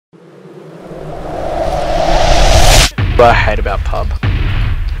what I hate about pub.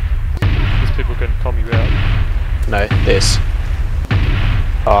 These people can calm you out. No, this.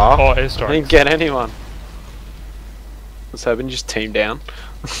 Oh, airstrike. I didn't get anyone. Let's hope and just team down.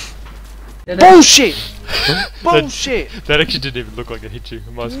 Bullshit! Bullshit! That actually didn't even look like it hit you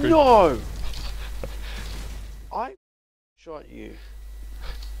on my screen. No! I shot you.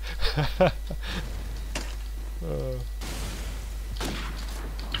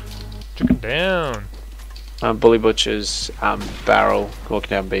 Chicken down. Bully Butcher's barrel walking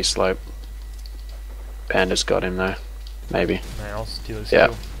down B slope. Panda's got him though. Maybe. Man, I'll steal his Yeah.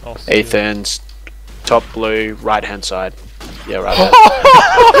 kill. I'll steal it. Ethan's top blue, right hand side. Yeah, right hand.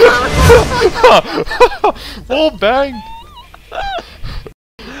 Oh, bang!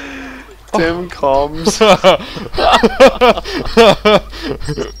 Tim comms.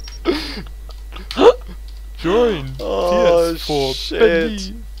 Join Oh, PS4 shit.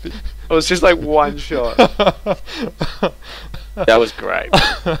 baby. It was just like one shot. That was great.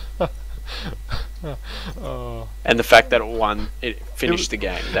 Oh. And the fact that it finished the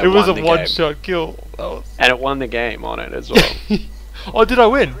game. That It was a won the one-shot game. kill. That was... And it won the game on it as well. Oh, did I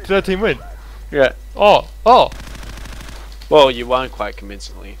win? Did our team win? Yeah. Oh, oh. Well, you won quite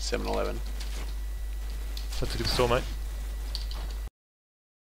convincingly. 7-11. That's a good score, mate.